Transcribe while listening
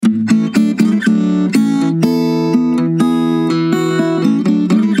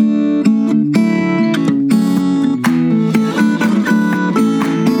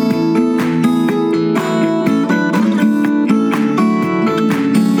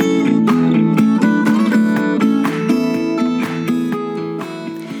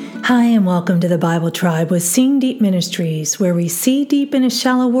welcome to the Bible Tribe with Seeing Deep Ministries, where we see deep in a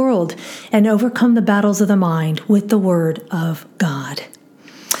shallow world and overcome the battles of the mind with the Word of God.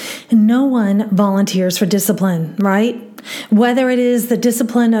 No one volunteers for discipline, right? Whether it is the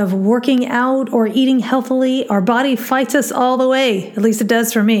discipline of working out or eating healthily, our body fights us all the way. At least it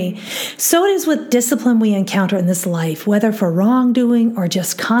does for me. So it is with discipline we encounter in this life, whether for wrongdoing or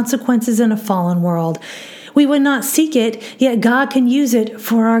just consequences in a fallen world. We would not seek it, yet God can use it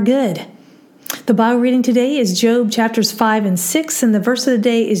for our good. The Bible reading today is Job chapters 5 and 6, and the verse of the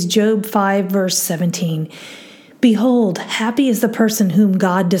day is Job 5, verse 17. Behold, happy is the person whom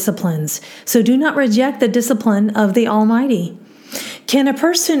God disciplines, so do not reject the discipline of the Almighty. Can a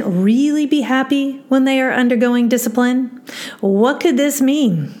person really be happy when they are undergoing discipline? What could this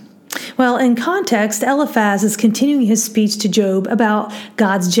mean? Well, in context, Eliphaz is continuing his speech to Job about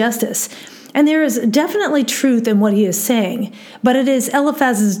God's justice. And there is definitely truth in what he is saying, but it is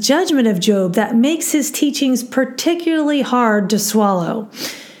Eliphaz's judgment of Job that makes his teachings particularly hard to swallow.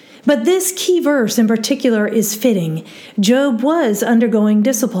 But this key verse in particular is fitting. Job was undergoing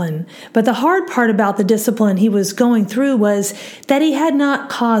discipline, but the hard part about the discipline he was going through was that he had not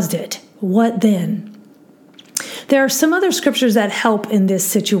caused it. What then? There are some other scriptures that help in this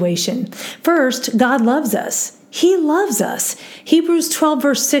situation. First, God loves us. He loves us. Hebrews 12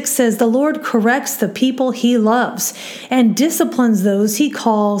 verse 6 says, the Lord corrects the people he loves and disciplines those he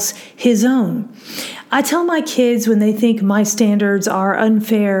calls his own. I tell my kids when they think my standards are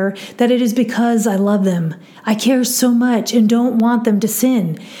unfair that it is because I love them. I care so much and don't want them to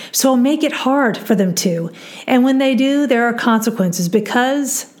sin. So I'll make it hard for them to. And when they do, there are consequences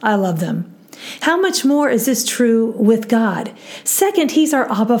because I love them. How much more is this true with God? Second, He's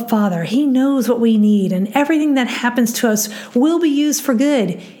our Abba Father. He knows what we need, and everything that happens to us will be used for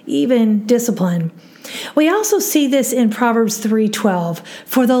good, even discipline. We also see this in Proverbs 3:12.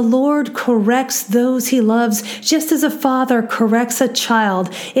 For the Lord corrects those He loves, just as a father corrects a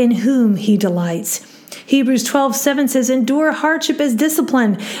child in whom He delights. Hebrews 12:7 says, endure hardship as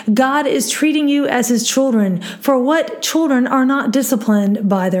discipline. God is treating you as His children. For what children are not disciplined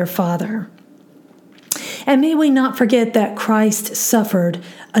by their father? And may we not forget that Christ suffered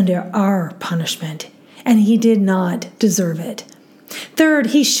under our punishment, and He did not deserve it. Third,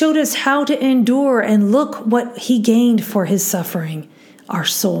 He showed us how to endure, and look what He gained for His suffering, our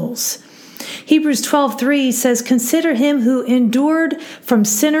souls. Hebrews 12:3 says, consider Him who endured from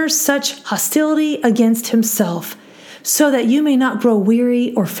sinners such hostility against Himself, so that you may not grow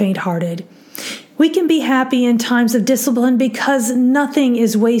weary or faint-hearted. We can be happy in times of discipline because nothing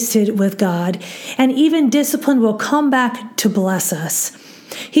is wasted with God, and even discipline will come back to bless us.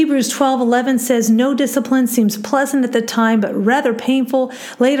 Hebrews 12:11 says, no discipline seems pleasant at the time, but rather painful.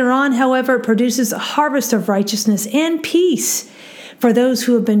 Later on, however, it produces a harvest of righteousness and peace for those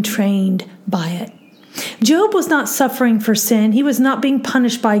who have been trained by it. Job was not suffering for sin. He was not being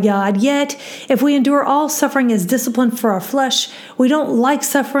punished by God. Yet, if we endure all suffering as discipline for our flesh, we don't like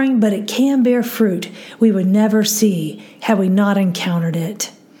suffering, but it can bear fruit we would never see had we not encountered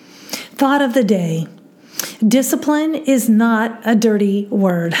it. Thought of the day. Discipline is not a dirty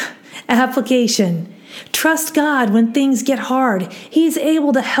word. Application. Trust God when things get hard. He is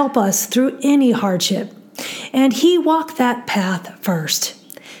able to help us through any hardship. And He walked that path first.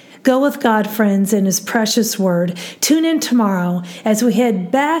 Go with God, friends, in His precious word. Tune in tomorrow as we head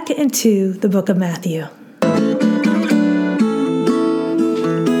back into the book of Matthew.